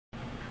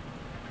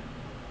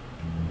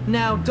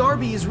Now,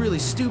 Darby is really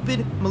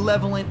stupid,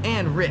 malevolent,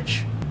 and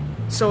rich.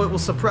 So it will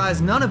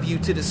surprise none of you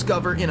to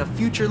discover in a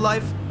future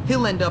life,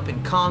 he'll end up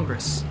in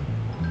Congress.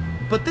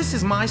 But this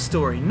is my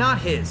story, not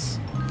his.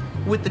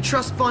 With the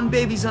trust fund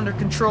babies under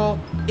control,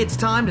 it's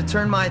time to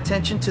turn my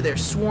attention to their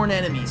sworn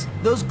enemies,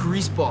 those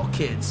greaseball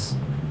kids.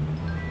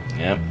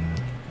 Yep.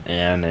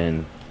 And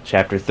in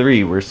Chapter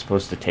 3, we're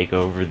supposed to take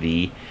over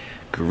the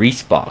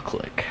Greaseball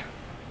Clique,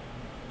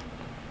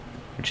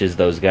 which is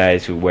those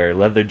guys who wear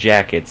leather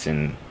jackets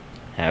and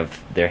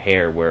have their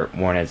hair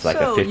worn as like a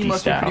 50s style. So, you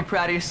must be pretty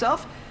proud of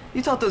yourself.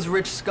 You taught those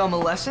rich scum a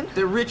lesson.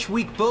 They're rich,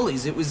 weak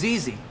bullies. It was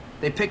easy.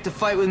 They picked a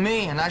fight with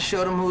me, and I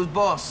showed them who was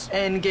boss.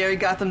 And Gary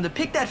got them to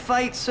pick that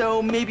fight,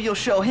 so maybe you'll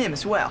show him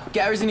as well.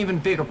 Gary's an even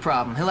bigger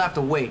problem. He'll have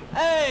to wait.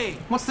 Hey!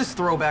 What's this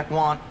throwback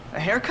want? A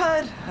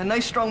haircut? A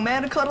nice strong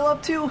man to cuddle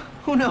up to?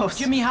 Who knows?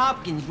 Jimmy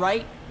Hopkins,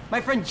 right? My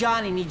friend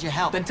Johnny needs your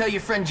help. Then tell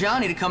your friend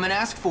Johnny to come and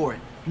ask for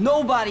it.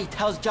 Nobody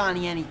tells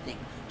Johnny anything.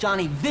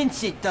 Johnny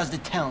Vincent does the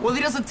telling. Well,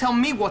 he doesn't tell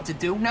me what to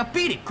do. Now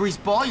beat it,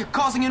 greaseball. You're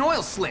causing an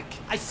oil slick.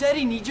 I said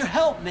he needs your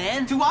help,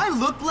 man. Do I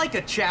look like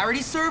a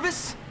charity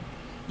service?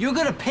 You're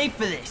gonna pay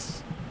for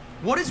this.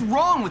 What is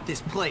wrong with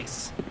this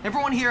place?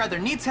 Everyone here either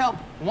needs help,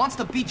 wants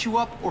to beat you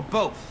up, or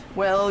both.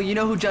 Well, you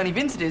know who Johnny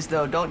Vincent is,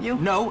 though, don't you?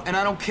 No, and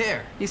I don't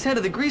care. He's head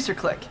of the Greaser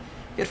Clique.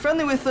 Get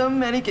friendly with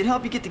him, and he can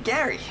help you get to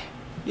Gary.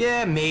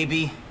 Yeah,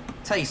 maybe.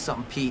 Tell you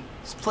something, Pete.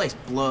 This place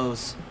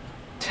blows.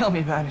 Tell me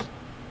about it.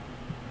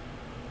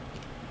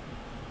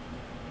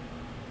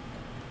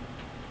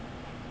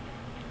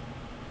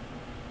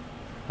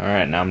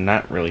 Alright, now I'm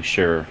not really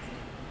sure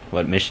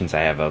what missions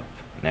I have up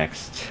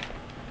next.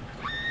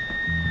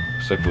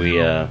 Looks like we,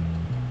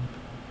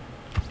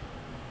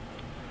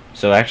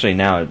 So actually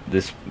now,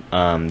 this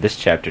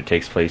chapter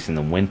takes place in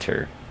the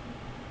winter.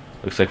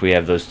 Looks like we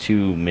have those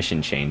two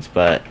mission chains,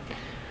 but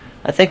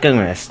I think I'm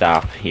gonna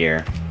stop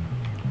here.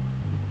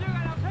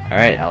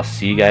 Alright, I'll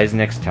see you guys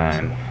next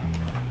time.